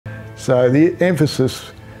So the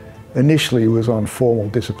emphasis initially was on formal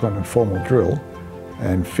discipline and formal drill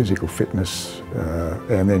and physical fitness,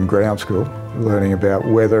 and then ground school, learning about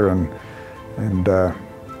weather and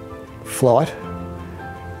flight,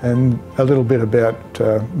 and a little bit about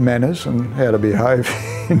manners and how to behave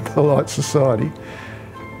in polite society,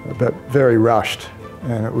 but very rushed.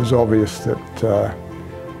 And it was obvious that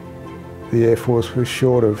the Air Force was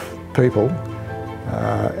short of people,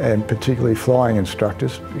 and particularly flying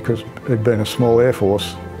instructors, because it had been a small Air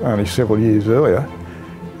Force only several years earlier,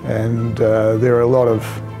 and there are a lot of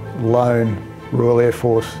lone Royal Air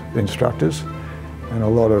Force instructors and a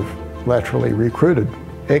lot of laterally recruited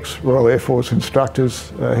ex-Royal Air Force instructors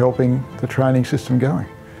helping the training system going.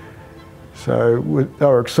 So they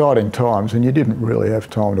were exciting times, and you didn't really have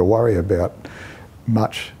time to worry about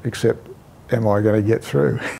much except, am I going to get through?